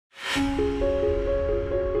The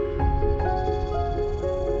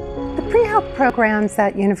pre-health programs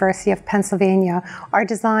at University of Pennsylvania are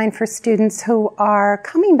designed for students who are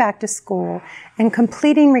coming back to school and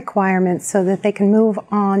completing requirements so that they can move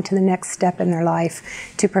on to the next step in their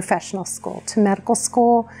life, to professional school, to medical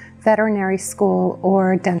school, veterinary school,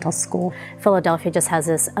 or dental school. Philadelphia just has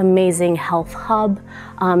this amazing health hub,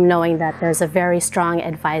 knowing that there's a very strong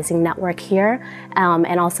advising network here,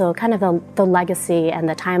 and also kind of the legacy and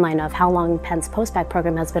the timeline of how long Penn's postbac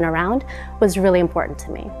program has been around was really important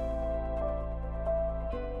to me.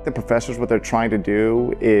 The professors, what they're trying to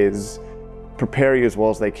do is prepare you as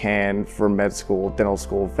well as they can for med school, dental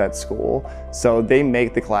school, vet school. So they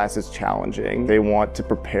make the classes challenging. They want to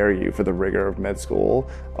prepare you for the rigor of med school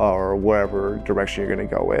or wherever direction you're going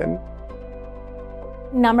to go in.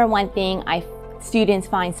 Number one thing students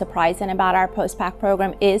find surprising about our post-bac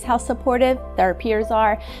program is how supportive their peers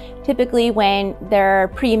are. Typically when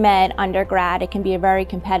they're pre-med undergrad, it can be a very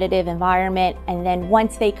competitive environment, and then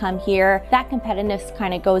once they come here, that competitiveness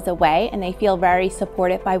kind of goes away and they feel very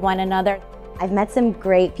supported by one another. I've met some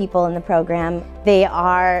great people in the program. They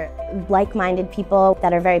are like-minded people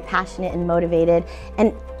that are very passionate and motivated,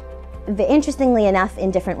 and interestingly enough,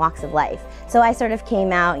 in different walks of life. So I sort of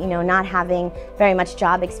came out, not having very much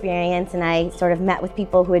job experience, and I sort of met with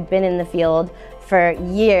people who had been in the field for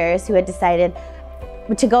years, who had decided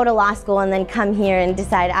to go to law school and then come here and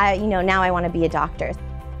decide, now I want to be a doctor.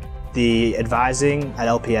 The advising at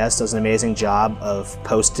LPS does an amazing job of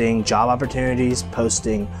posting job opportunities,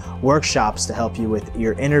 posting workshops to help you with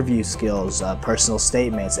your interview skills, personal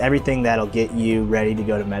statements, everything that'll get you ready to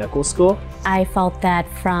go to medical school. I felt that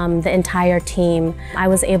from the entire team, I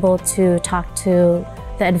was able to talk to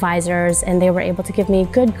the advisors, and they were able to give me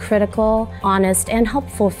good, critical, honest, and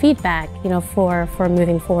helpful feedback, for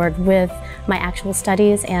moving forward with my actual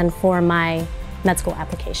studies and for my med school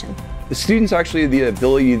application. The students actually have the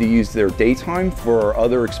ability to use their daytime for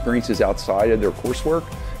other experiences outside of their coursework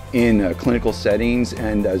in clinical settings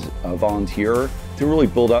and as a volunteer to really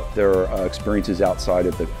build up their experiences outside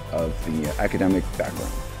of the academic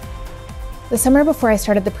background. The summer before I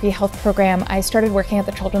started the pre-health program, I started working at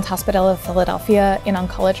the Children's Hospital of Philadelphia in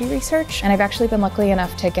oncology research, and I've actually been lucky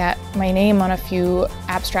enough to get my name on a few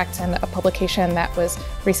abstracts and a publication that was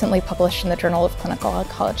recently published in the Journal of Clinical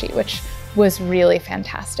Oncology, which was really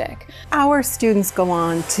fantastic. Our students go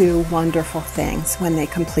on to wonderful things when they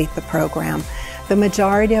complete the program. The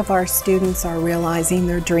majority of our students are realizing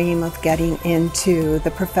their dream of getting into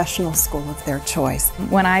the professional school of their choice.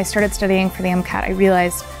 When I started studying for the MCAT, I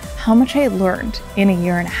realized how much I had learned in a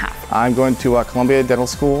year and a half. I'm going to Columbia Dental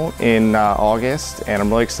School in August, and I'm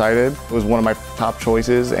really excited. It was one of my top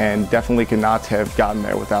choices and definitely could not have gotten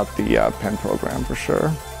there without the Penn program for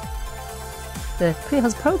sure. The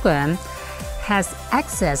pre-health program has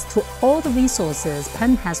access to all the resources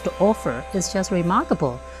Penn has to offer. It's just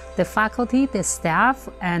remarkable. The faculty, the staff,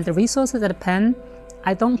 and the resources at Penn,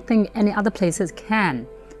 I don't think any other places can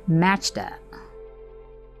match that.